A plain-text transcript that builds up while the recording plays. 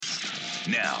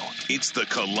Now, it's the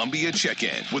Columbia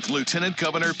Check-In with Lieutenant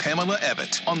Governor Pamela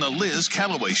Evette on the Liz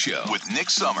Callaway Show with Nick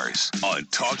Summers on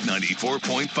Talk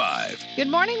 94.5. Good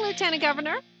morning, Lieutenant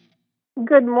Governor.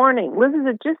 Good morning. Liz, is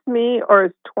it just me, or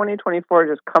is 2024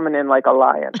 just coming in like a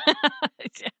lion?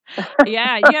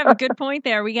 Yeah, you have a good point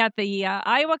there. We got the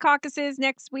Iowa caucuses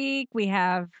next week. We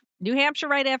have New Hampshire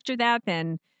right after that.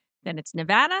 Then it's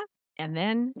Nevada, and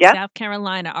then South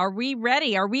Carolina. Are we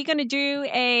ready? Are we going to do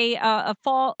a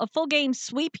full game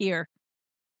sweep here?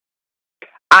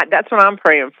 That's what I'm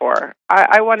praying for.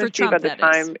 I want to see Trump, by the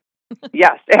time.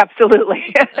 Yes,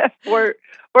 absolutely. for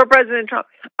President Trump,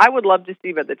 I would love to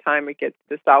see by the time it gets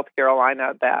to South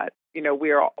Carolina that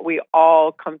we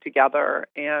all come together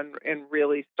and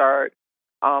really start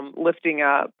lifting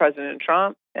up President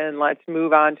Trump, and let's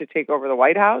move on to take over the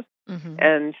White House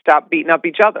and stop beating up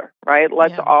each other. Right?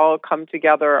 Let's all come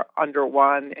together under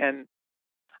one. And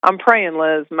I'm praying,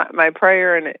 Liz. My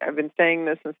prayer, and I've been saying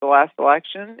this since the last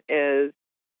election, is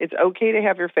it's okay to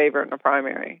have your favorite in a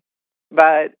primary.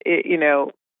 But,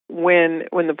 when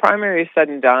the primary is said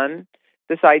and done,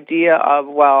 this idea of,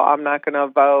 well, I'm not going to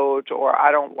vote or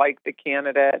I don't like the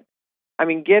candidate. I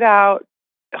mean, get out,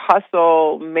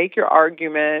 hustle, make your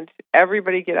argument,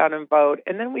 everybody get out and vote,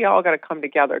 and then we all got to come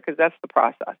together because that's the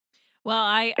process. Well,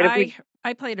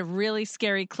 I played a really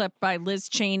scary clip by Liz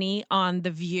Cheney on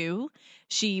The View.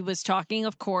 She was talking,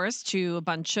 of course, to a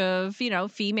bunch of,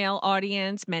 female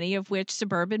audience, many of which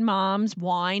suburban moms,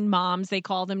 wine moms, they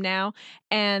call them now.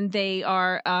 And they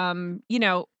are,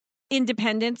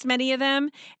 independents, many of them.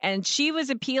 And she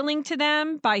was appealing to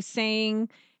them by saying,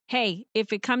 hey,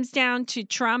 if it comes down to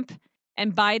Trump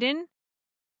and Biden,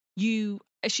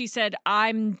 she said,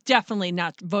 I'm definitely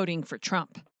not voting for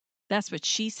Trump. That's what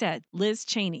she said, Liz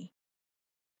Cheney.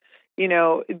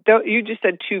 You just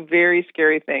said two very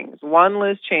scary things. One,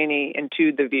 Liz Cheney, and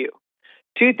two, The View.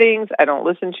 Two things I don't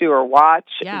listen to or watch.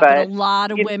 Yeah, but a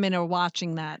lot of women are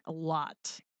watching that, a lot.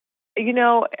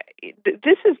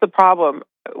 This is the problem.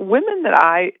 Women that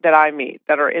I meet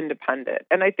that are independent,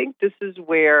 and I think this is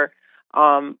where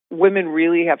women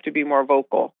really have to be more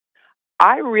vocal.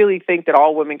 I really think that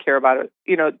all women care about it.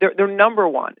 Their number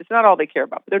one, it's not all they care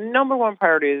about, but their number one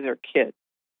priority is their kids.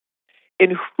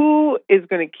 And who is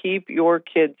going to keep your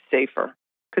kids safer?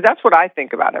 Because that's what I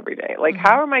think about every day. Like,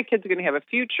 how are my kids going to have a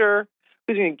future?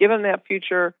 Who's going to give them that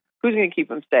future? Who's going to keep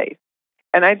them safe?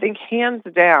 And I think hands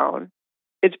down,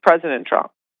 it's President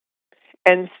Trump.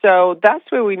 And so that's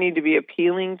where we need to be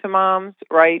appealing to moms,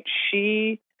 right?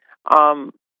 She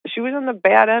was on the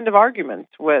bad end of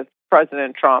arguments with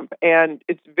President Trump, and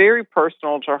it's very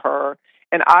personal to her.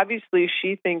 And obviously,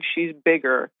 she thinks she's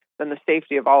bigger than the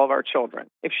safety of all of our children,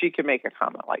 if she can make a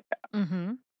comment like that.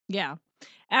 Mm-hmm. Yeah,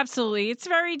 absolutely. It's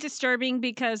very disturbing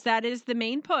because that is the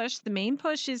main push. The main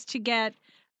push is to get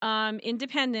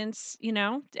independents,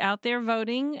 out there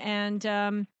voting.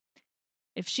 And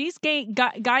if she's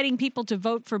guiding people to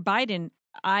vote for Biden,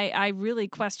 I really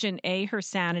question her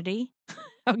sanity.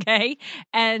 Okay.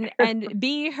 And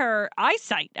B, her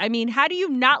eyesight. I mean, how do you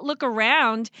not look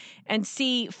around and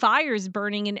see fires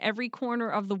burning in every corner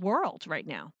of the world right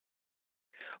now?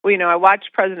 Well, I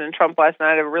watched President Trump last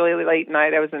night, a really late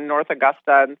night. I was in North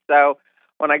Augusta. And so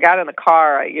when I got in the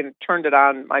car, I turned it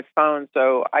on my phone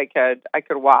so I could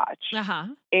watch. Uh-huh.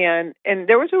 And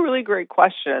there was a really great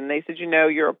question. They said,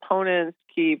 your opponents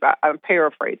I'm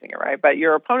paraphrasing it, right? But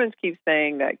your opponents keep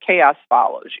saying that chaos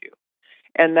follows you,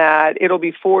 and that it'll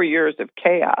be 4 years of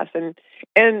chaos.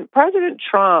 And President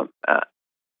Trump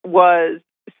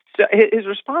his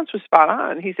response was spot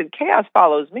on. He said, chaos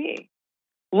follows me.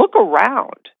 Look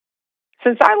around.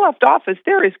 Since I left office,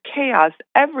 there is chaos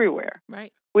everywhere.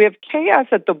 Right. We have chaos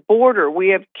at the border. We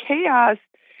have chaos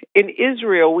in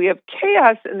Israel. We have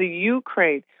chaos in the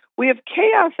Ukraine. We have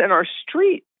chaos in our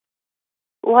streets.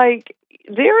 Like,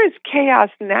 there is chaos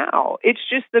now. It's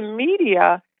just the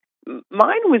media.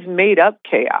 Mine was made up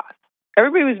chaos.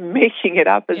 Everybody was making it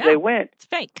up as they went. It's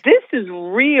fake. This is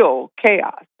real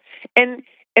chaos. And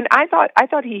I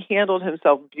thought he handled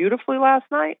himself beautifully last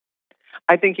night.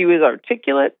 I think he was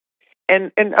articulate.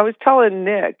 And I was telling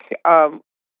Nick,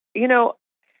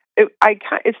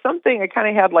 it's something I kind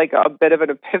of had like a bit of an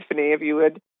epiphany, if you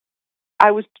would.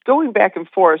 I was going back and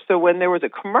forth. So when there was a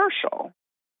commercial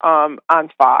on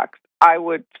Fox, I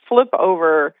would flip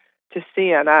over to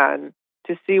CNN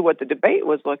to see what the debate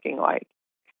was looking like.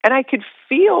 And I could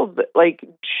feel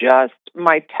just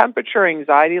my temperature,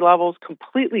 anxiety levels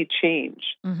completely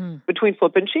change between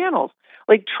flipping channels.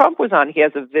 Like, Trump was on. He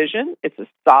has a vision. It's a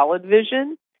solid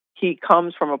vision. He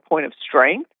comes from a point of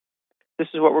strength. This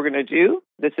is what we're going to do.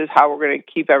 This is how we're going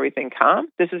to keep everything calm.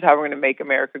 This is how we're going to make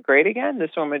America great again.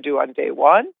 This is what I'm going to do on day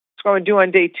one. going to do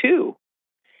on day 2.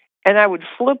 And I would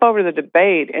flip over the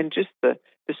debate and just the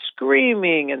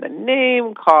screaming and the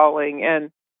name calling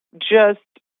and just,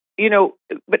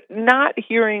 but not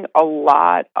hearing a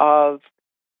lot of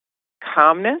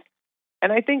calmness.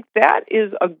 And I think that's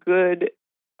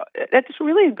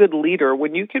really a good leader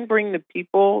when you can bring the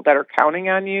people that are counting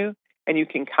on you and you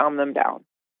can calm them down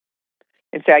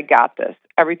and say, I got this.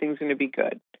 Everything's going to be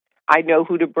good. I know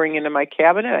who to bring into my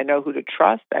cabinet. I know who to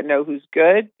trust. I know who's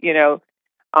good.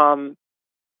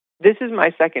 This is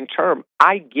my second term.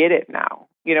 I get it now.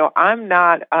 I'm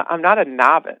not a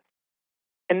novice.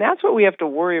 And that's what we have to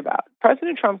worry about.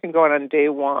 President Trump can go on day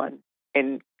 1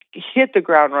 and hit the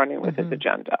ground running with his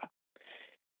agenda.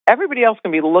 Everybody else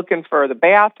can be looking for the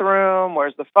bathroom.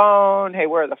 Where's the phone? Hey,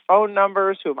 where are the phone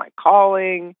numbers? Who am I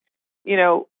calling?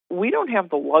 We don't have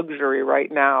the luxury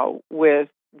right now with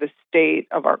the state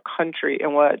of our country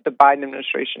and what the Biden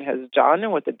administration has done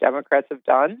and what the Democrats have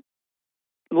done.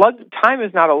 Time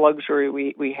is not a luxury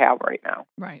we have right now.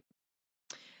 Right.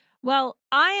 Well,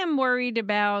 I am worried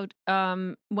about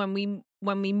when we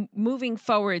moving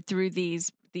forward through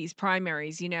these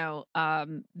primaries.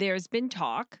 There's been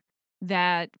talk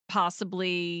that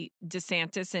possibly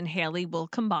DeSantis and Haley will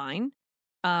combine.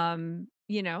 One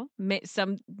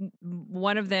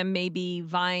of them may be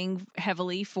vying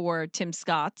heavily for Tim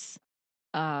Scott's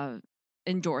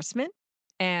endorsement,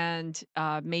 and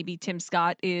maybe Tim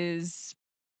Scott is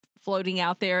floating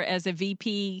out there as a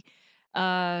VP,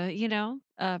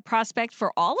 prospect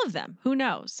for all of them. Who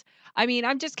knows? I mean,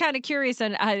 I'm just kind of curious,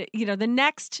 and the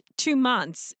next 2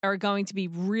 months are going to be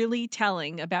really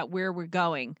telling about where we're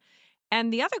going.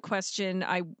 And the other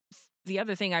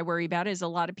thing I worry about is a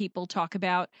lot of people talk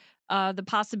about the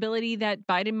possibility that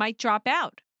Biden might drop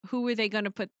out. Who are they going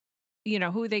to put?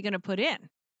 Who are they going to put in?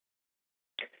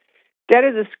 That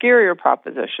is a scarier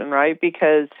proposition, right?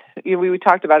 Because we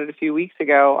talked about it a few weeks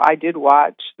ago. I did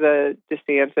watch the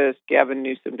DeSantis-Gavin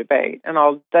Newsom debate. And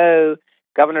although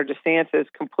Governor DeSantis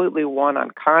completely won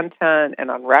on content and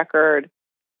on record,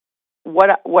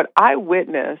 what I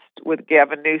witnessed with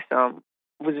Gavin Newsom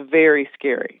was very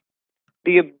scary.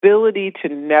 The ability to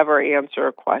never answer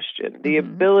a question, the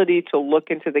ability to look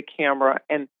into the camera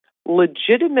and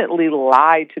legitimately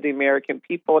lie to the American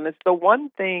people. And it's the one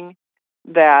thing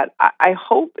that I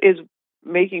hope is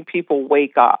making people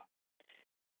wake up.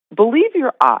 Believe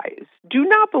your eyes. Do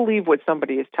not believe what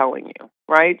somebody is telling you,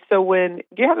 right? So when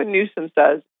Gavin Newsom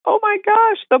says, oh my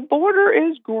gosh, the border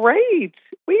is great.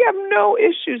 We have no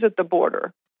issues at the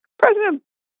border. President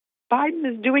Biden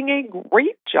is doing a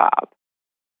great job.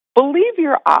 Believe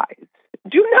your eyes.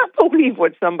 Do not believe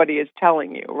what somebody is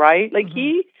telling you, right? Like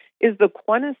he is the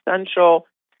quintessential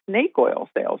snake oil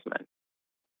salesman.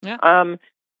 Yeah.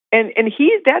 And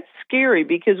that's scary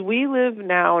because we live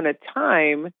now in a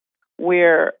time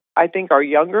where I think our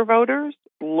younger voters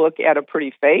look at a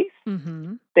pretty face.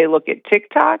 They look at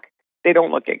TikTok. They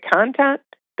don't look at content.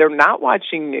 They're not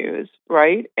watching news,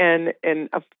 right? And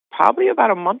probably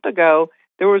about a month ago,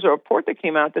 there was a report that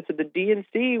came out that said the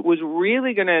DNC was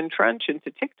really going to entrench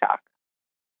into TikTok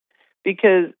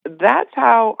because that's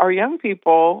how our young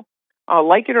people,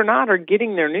 like it or not, are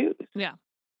getting their news. Yeah.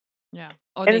 Yeah.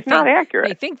 Oh, and it's not accurate.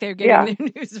 They think they're getting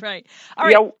the news right. All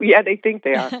right. Yeah, they think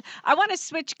they are. I want to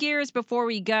switch gears before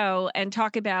we go and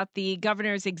talk about the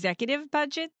governor's executive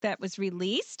budget that was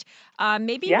released.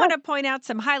 Maybe you want to point out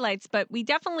some highlights, but we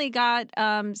definitely got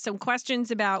some questions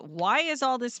about why is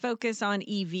all this focus on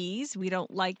EVs? We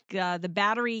don't like the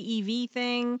battery EV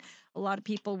thing. A lot of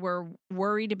people were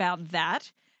worried about that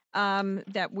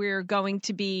we're going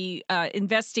to be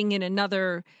investing in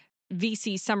another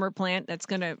VC summer plant that's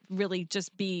going to really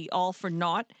just be all for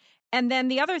naught. And then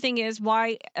the other thing is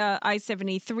why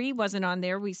I-73 wasn't on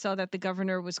there. We saw that the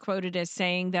governor was quoted as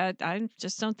saying that I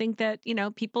just don't think that,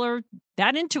 people are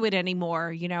that into it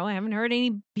anymore. I haven't heard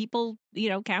any people,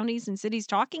 counties and cities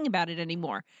talking about it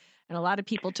anymore. And a lot of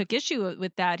people took issue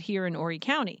with that here in Horry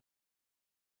County.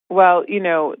 Well,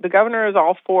 the governor is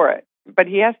all for it, but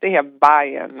he has to have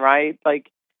buy-in, right?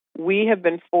 Like, we have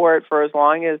been for it for as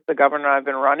long as the governor and I have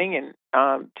been running and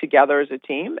together as a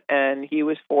team, and he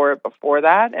was for it before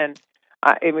that. And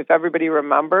if everybody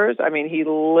remembers, he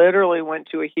literally went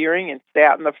to a hearing and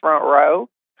sat in the front row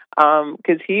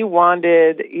because he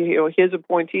wanted his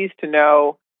appointees to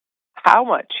know how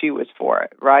much he was for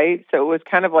it, right? So it was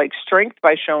kind of like strength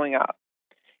by showing up.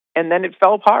 And then it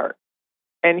fell apart.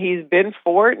 And he's been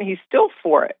for it, and he's still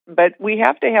for it. But we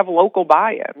have to have local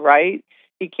buy-in, right?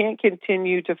 He can't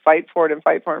continue to fight for it and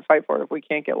fight for it and fight for it if we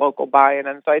can't get local buy-in.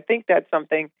 And so I think that's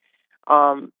something,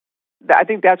 I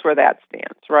think that's where that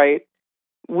stands, right?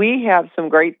 We have some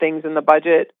great things in the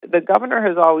budget. The governor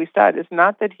has always said it's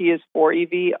not that he is for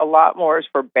EV, a lot more is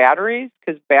for batteries,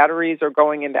 because batteries are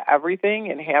going into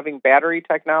everything, and having battery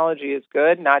technology is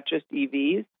good, not just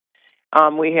EVs.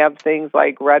 We have things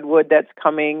like Redwood that's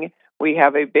coming. We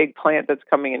have a big plant that's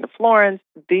coming into Florence.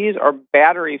 These are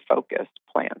battery-focused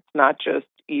plants, not just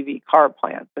EV car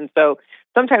plants. And so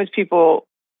sometimes people,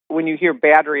 when you hear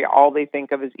battery, all they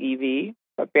think of is EV,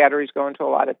 but batteries go into a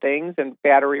lot of things, and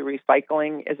battery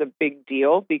recycling is a big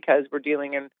deal because we're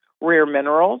dealing in rare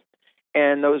minerals,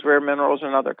 and those rare minerals are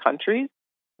in other countries.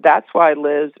 That's why,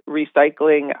 Liz,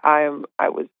 recycling, I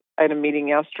was at a meeting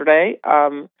yesterday,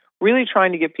 really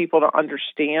trying to get people to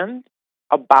understand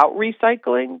about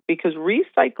recycling, because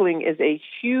recycling is a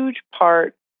huge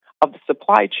part of the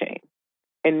supply chain,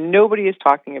 and nobody is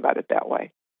talking about it that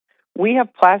way. We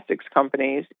have plastics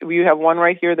companies. You have one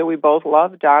right here that we both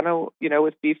love, Donna,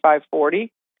 with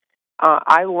B540.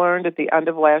 I learned at the end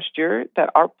of last year that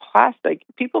our plastic,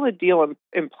 people that deal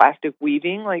in plastic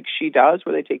weaving like she does,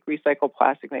 where they take recycled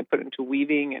plastic and they put it into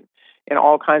weaving and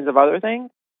all kinds of other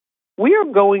things, we are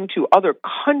going to other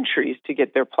countries to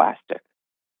get their plastic.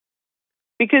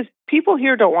 Because people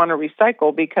here don't want to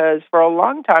recycle, because for a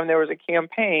long time there was a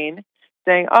campaign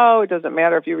saying, oh, it doesn't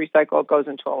matter if you recycle, it goes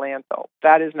into a landfill.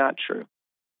 That is not true.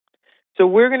 So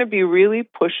we're going to be really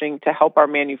pushing to help our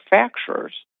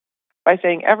manufacturers by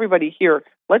saying, everybody here,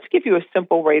 let's give you a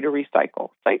simple way to recycle.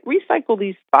 Like, recycle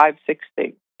these 5, 6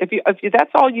 things. If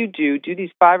that's all you do these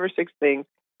 5 or 6 things,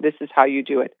 this is how you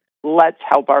do it. Let's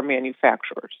help our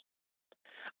manufacturers.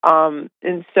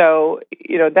 And so,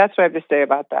 that's what I have to say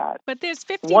about that. But there's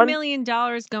 $50 million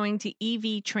going to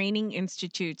EV training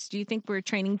institutes. Do you think we're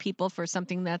training people for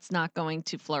something that's not going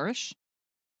to flourish?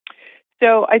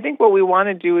 So I think what we want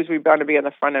to do is we've got to be on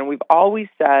the front end. We've always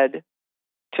said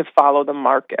to follow the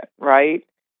market, right?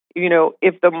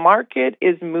 If the market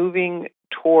is moving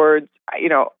towards,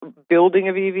 building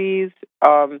of EVs,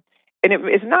 and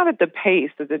it's not at the pace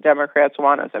that the Democrats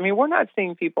want us. I mean, we're not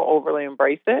seeing people overly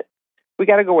embrace it. We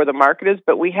got to go where the market is,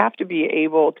 but we have to be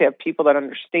able to have people that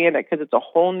understand it, because it's a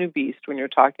whole new beast when you're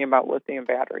talking about lithium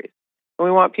batteries. And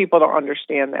we want people to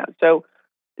understand that. So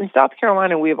in South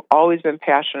Carolina, we have always been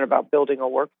passionate about building a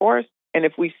workforce. And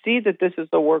if we see that this is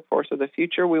the workforce of the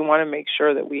future, we want to make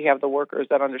sure that we have the workers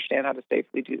that understand how to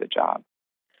safely do the job.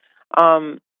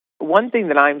 One thing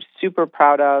that I'm super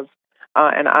proud of,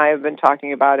 and I have been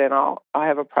talking about it, and I'll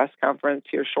have a press conference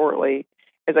here shortly,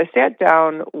 is I sat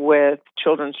down with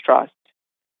Children's Trust.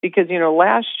 Because,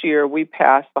 last year we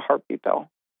passed the heartbeat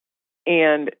bill.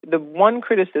 And the one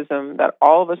criticism that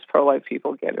all of us pro-life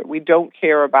people get, we don't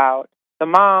care about the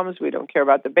moms, we don't care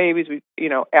about the babies,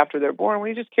 after they're born,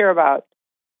 we just care about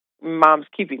moms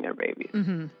keeping their babies.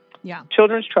 Mm-hmm. Yeah.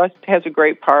 Children's Trust has a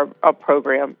great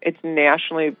program. It's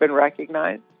nationally been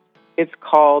recognized. It's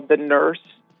called the Nurse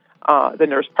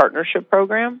Partnership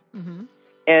Program. Mm-hmm.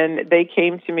 And they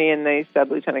came to me and they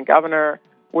said, Lieutenant Governor,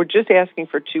 we're just asking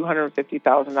for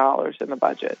 $250,000 in the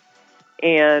budget.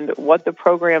 And what the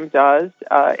program does,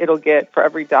 it'll get, for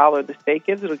every dollar the state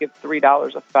gives, it'll give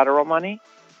 $3 of federal money.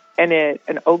 And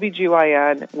an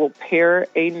OBGYN will pair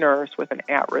a nurse with an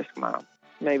at-risk mom.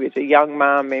 Maybe it's a young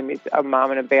mom, maybe it's a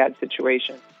mom in a bad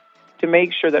situation, to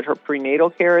make sure that her prenatal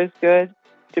care is good,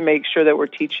 to make sure that we're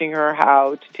teaching her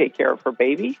how to take care of her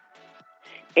baby.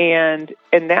 And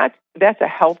that's a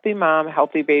healthy mom,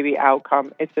 healthy baby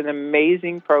outcome. It's an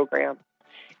amazing program.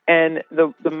 And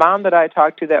the mom that I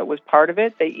talked to that was part of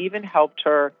it, they even helped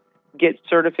her get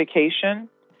certification.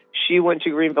 She went to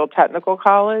Greenville Technical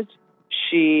College.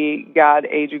 She got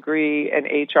a degree in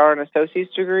HR, an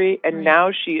associate's degree, and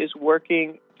now she is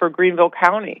working for Greenville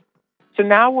County. So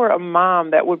now we're a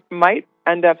mom that might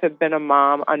end up have been a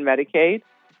mom on Medicaid,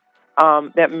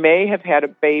 that may have had a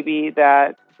baby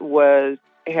that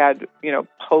had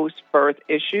post-birth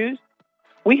issues.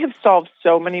 We have solved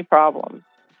so many problems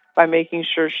by making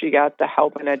sure she got the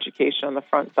help and education on the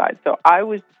front side. So I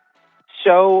was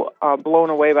so blown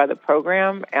away by the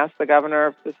program. Asked the governor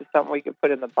if this is something we could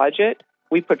put in the budget.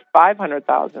 We put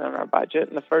 $500,000 in our budget,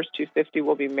 and the first $250,000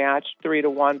 will be matched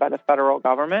 3-to-1 by the federal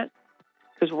government.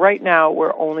 Because right now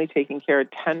we're only taking care of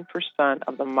 10%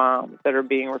 of the moms that are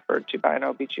being referred to by an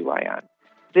OBGYN.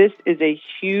 This is a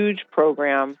huge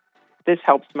program. This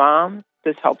helps moms.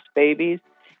 This helps babies.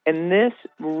 And this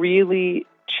really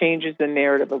changes the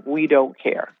narrative of we don't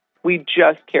care. We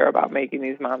just care about making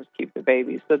these moms keep the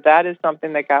babies. So that is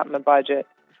something that got in the budget,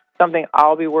 something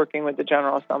I'll be working with the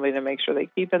General Assembly to make sure they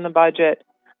keep in the budget,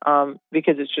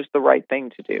 because it's just the right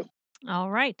thing to do. All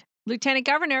right. Lieutenant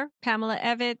Governor Pamela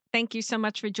Evette, thank you so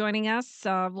much for joining us.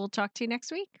 We'll talk to you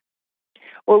next week.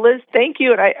 Well, Liz, thank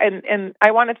you, and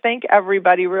I want to thank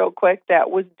everybody real quick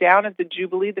that was down at the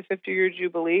Jubilee, the 50-year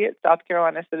Jubilee at South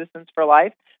Carolina Citizens for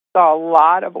Life. Saw a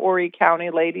lot of Horry County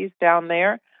ladies down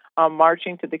there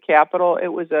marching to the Capitol. It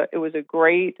was a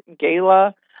great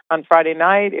gala on Friday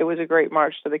night. It was a great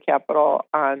march to the Capitol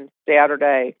on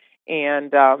Saturday,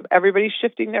 and everybody's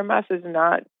shifting their message.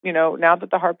 Not now that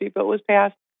the heartbeat bill was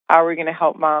passed, how are we going to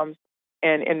help moms?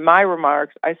 And in my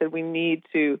remarks, I said we need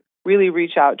to really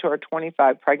reach out to our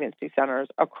 25 pregnancy centers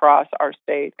across our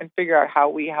state and figure out how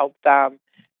we help them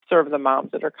serve the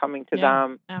moms that are coming to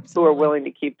them absolutely. who are willing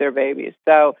to keep their babies.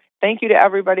 So thank you to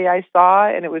everybody I saw,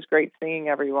 and it was great seeing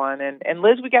everyone. And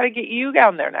Liz, we got to get you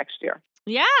down there next year.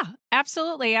 Yeah,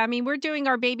 absolutely. I mean, we're doing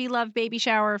our Baby Love baby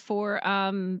shower for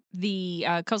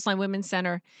the Coastline Women's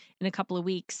Center in a couple of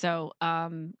weeks. So,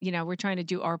 we're trying to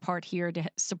do our part here to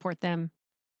support them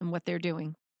and what they're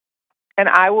doing. And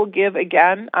I will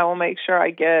make sure I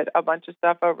get a bunch of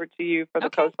stuff over to you for the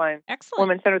Coastline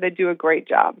Women's Center. They do a great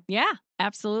job. Yeah,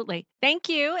 absolutely. Thank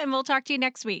you. And we'll talk to you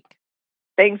next week.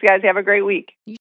 Thanks, guys. Have a great week.